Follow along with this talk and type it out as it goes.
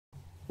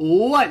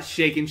What's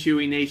shaking,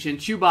 Chewy Nation?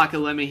 Chewbacca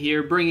Lemma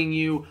here, bringing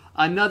you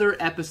another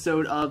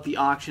episode of the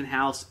Auction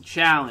House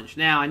Challenge.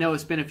 Now, I know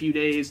it's been a few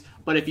days,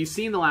 but if you've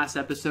seen the last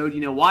episode, you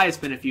know why it's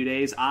been a few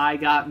days. I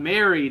got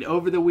married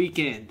over the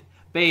weekend.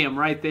 Bam,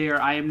 right there.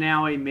 I am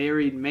now a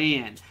married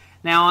man.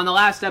 Now, on the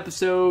last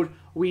episode,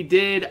 we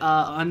did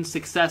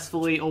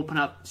unsuccessfully open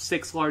up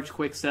 6 large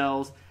quick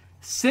sells.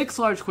 6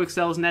 large quick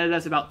sells netted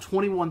us about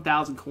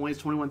 21,000 coins,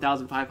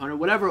 21,500,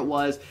 whatever it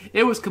was.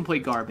 It was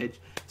complete garbage.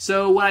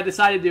 So what I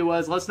decided to do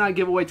was, let's not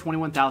give away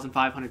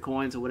 21,500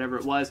 coins or whatever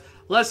it was.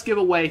 Let's give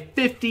away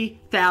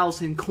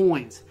 50,000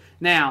 coins.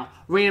 Now,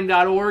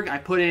 random.org, I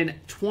put in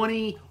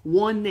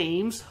 21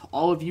 names.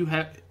 All of you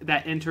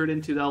that entered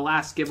into the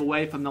last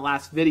giveaway from the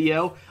last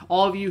video.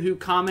 All of you who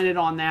commented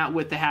on that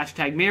with the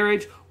hashtag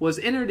marriage was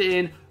entered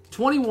in.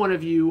 21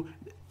 of you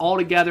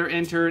altogether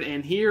entered,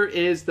 and here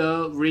is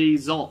the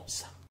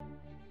results.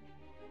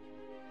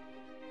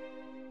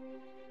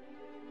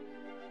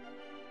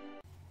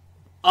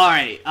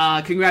 Alright,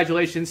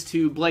 congratulations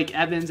to Blake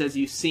Evans, as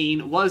you've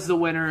seen, was the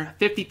winner.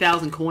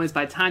 50,000 coins.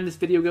 By the time this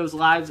video goes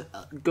live,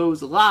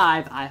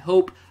 I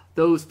hope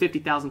those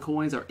 50,000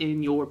 coins are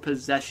in your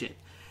possession.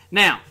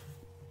 Now,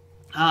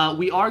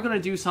 we are going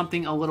to do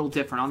something a little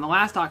different. On the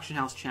last Auction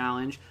House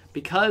Challenge,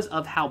 because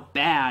of how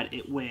bad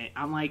it went,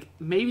 I'm like,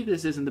 maybe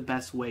this isn't the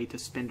best way to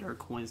spend our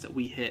coins that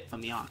we hit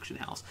from the auction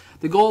house.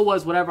 The goal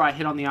was whatever I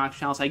hit on the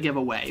auction house, I give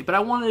away. But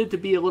I wanted it to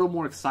be a little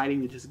more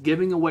exciting than just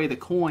giving away the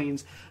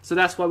coins, so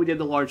that's why we did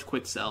the large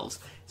quick sells.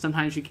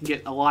 Sometimes you can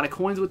get a lot of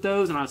coins with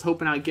those, and I was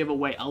hoping I'd give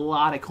away a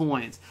lot of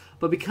coins.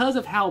 But because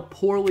of how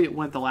poorly it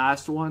went the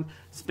last one,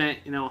 spent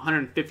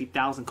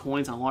 150,000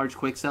 coins on large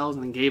quick sells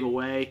and then gave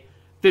away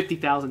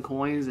 50,000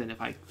 coins, and if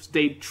I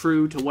stayed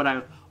true to what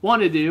I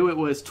wanted to do, it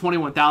was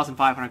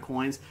 21,500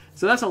 coins.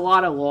 So that's a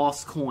lot of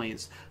lost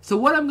coins. So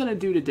what I'm going to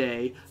do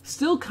today,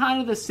 still kind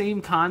of the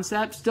same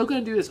concept, still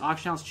going to do this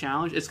Auction House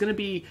Challenge. It's going to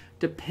be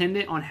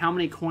dependent on how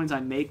many coins I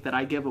make that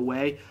I give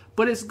away,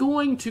 but it's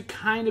going to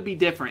kind of be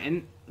different.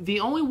 And the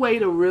only way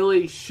to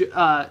really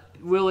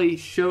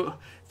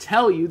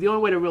tell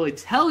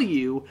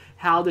you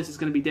how this is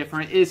going to be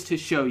different is to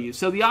show you.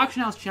 So the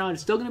Auction House Challenge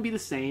is still going to be the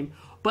same,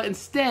 but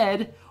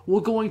instead we're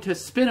going to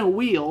spin a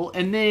wheel,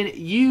 and then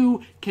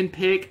you can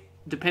pick,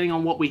 depending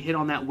on what we hit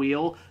on that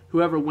wheel,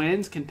 whoever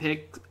wins can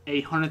pick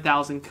a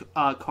 100,000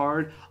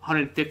 card,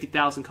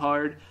 150,000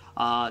 card,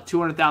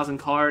 200,000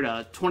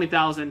 card,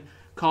 20,000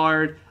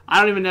 card. I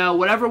don't even know.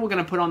 Whatever we're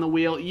going to put on the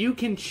wheel, you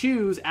can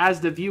choose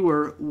as the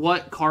viewer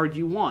what card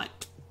you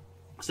want.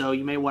 So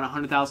you may want a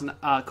 100,000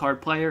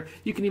 card player.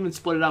 You can even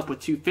split it up with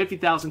 2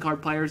 50,000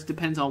 card players.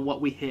 Depends on what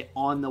we hit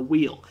on the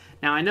wheel.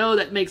 Now, I know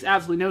that makes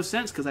absolutely no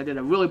sense because I did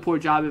a really poor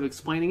job of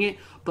explaining it.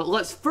 But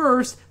let's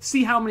first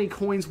see how many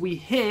coins we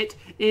hit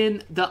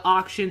in the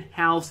Auction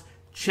House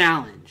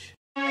Challenge.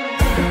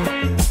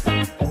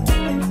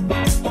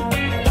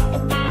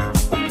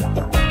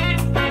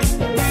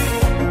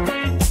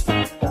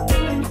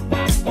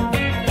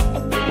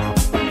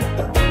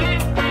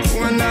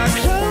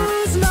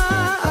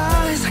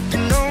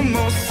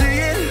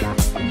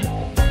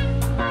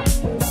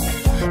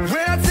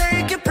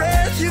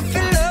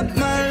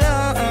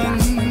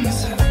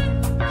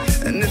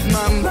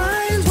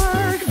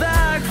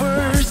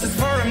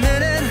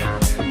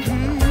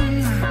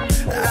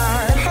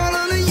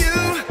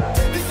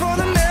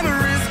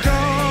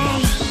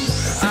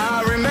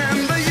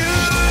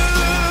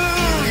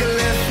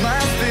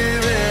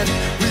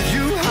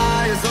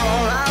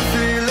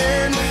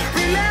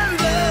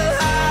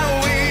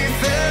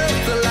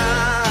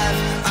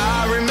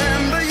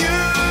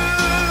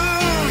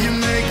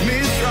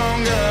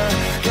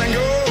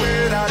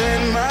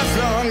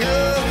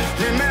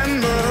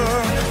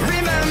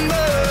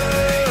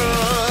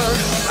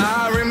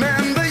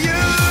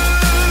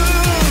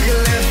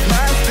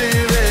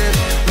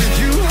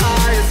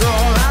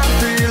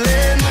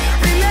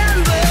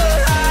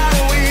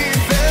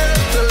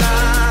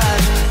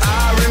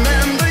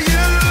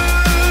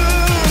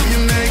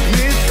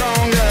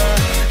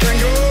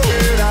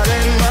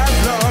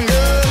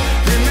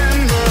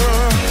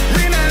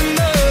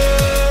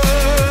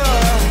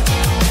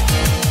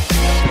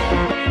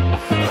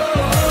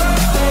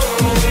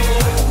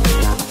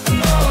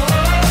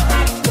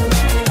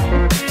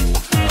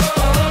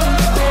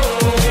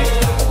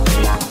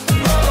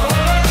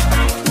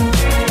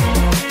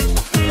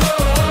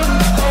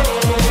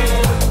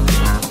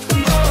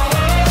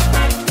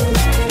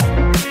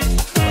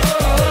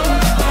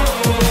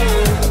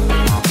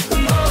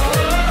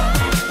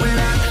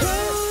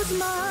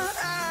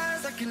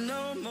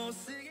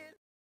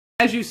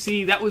 As you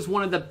see, that was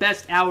one of the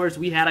best hours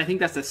we had. I think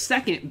that's the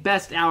second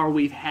best hour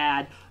we've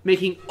had,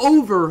 making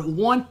over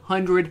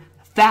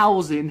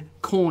 100,000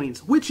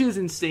 coins, which is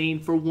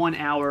insane for 1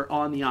 hour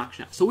on the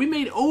auction house. So we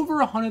made over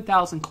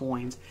 100,000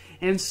 coins,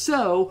 and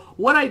so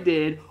what I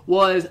did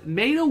was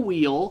made a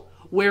wheel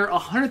where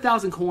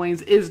 100,000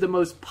 coins is the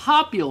most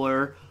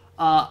popular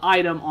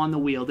item on the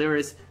wheel. There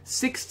is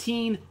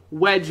 16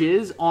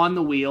 wedges on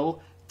the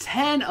wheel.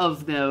 10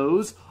 of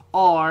those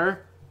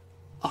are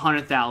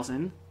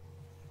 100,000.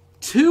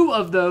 2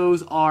 of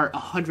those are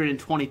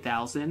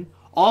 120,000.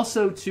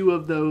 Also, 2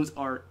 of those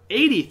are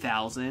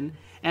 80,000.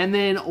 And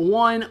then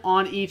 1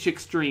 on each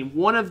extreme.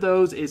 One of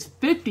those is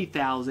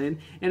 50,000,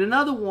 and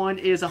another one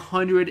is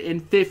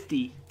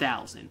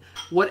 150,000.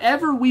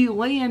 Whatever we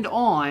land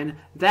on,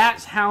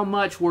 that's how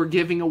much we're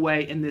giving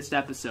away in this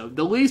episode.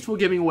 The least we're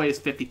giving away is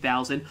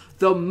 50,000.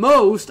 The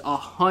most,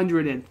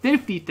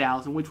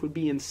 150,000, which would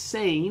be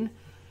insane.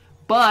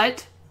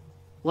 But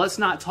let's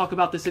not talk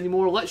about this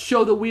anymore. Let's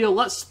show the wheel.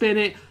 Let's spin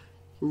it.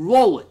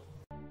 Roll it.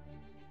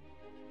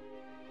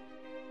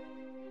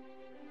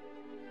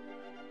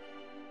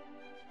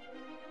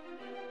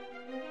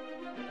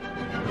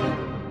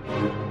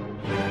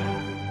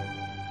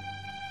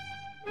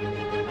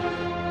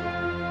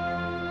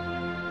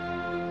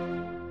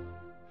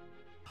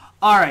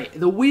 Alright,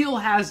 the wheel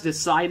has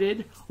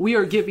decided we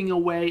are giving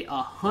away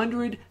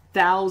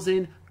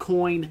 100,000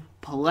 coin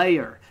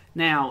player.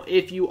 Now,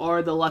 if you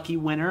are the lucky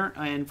winner,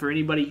 and for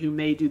anybody who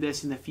may do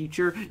this in the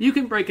future, you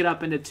can break it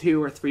up into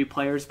 2 or 3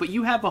 players, but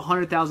you have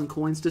 100,000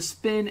 coins to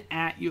spend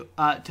at your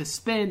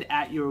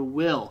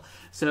will.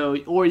 So,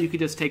 or you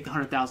could just take the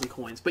 100,000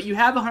 coins. But you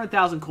have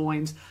 100,000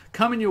 coins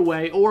coming your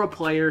way, or a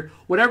player,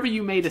 whatever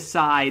you may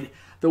decide.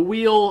 The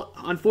wheel,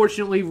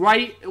 unfortunately,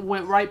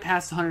 went right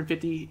past the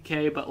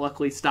 150K, but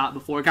luckily stopped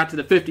before it got to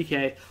the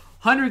 50K.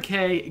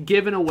 100K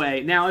given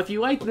away. Now, if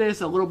you like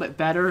this a little bit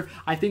better,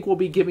 I think we'll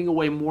be giving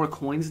away more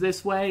coins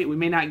this way. We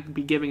may not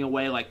be giving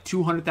away like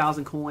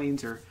 200,000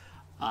 coins or,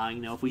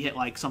 if we hit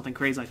like something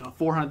crazy like a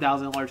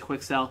 400,000 large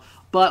quick sell,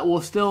 but we'll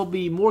still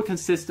be more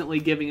consistently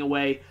giving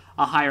away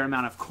a higher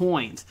amount of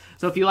coins.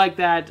 So if you like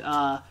that,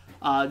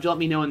 let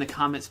me know in the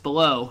comments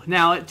below.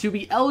 Now, to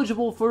be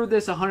eligible for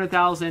this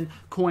 100,000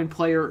 coin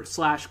player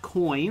 /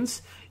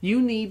 coins, you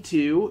need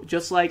to,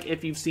 just like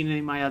if you've seen any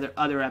of my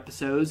other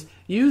episodes,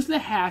 use the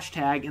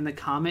hashtag in the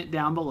comment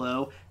down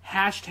below,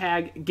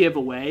 hashtag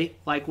giveaway,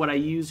 like what I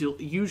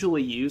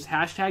usually use,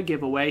 hashtag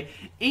giveaway,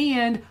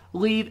 and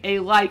leave a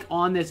like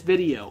on this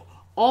video.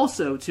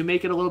 Also, to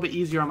make it a little bit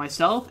easier on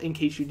myself, in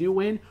case you do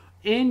win,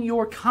 in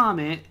your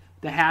comment,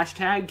 the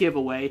hashtag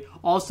giveaway,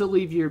 also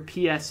leave your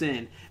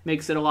PSN.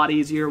 Makes it a lot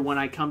easier when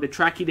I come to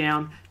track you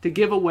down to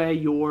give away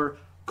your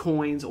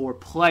coins or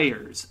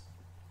players.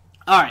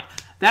 Alright,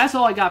 that's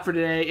all I got for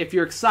today. If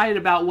you're excited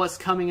about what's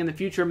coming in the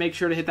future, make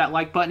sure to hit that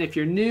like button. If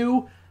you're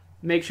new,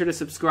 make sure to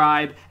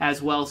subscribe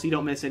as well so you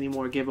don't miss any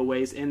more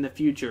giveaways in the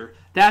future.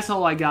 That's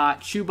all I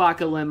got. Chewbacca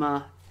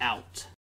Lemma out.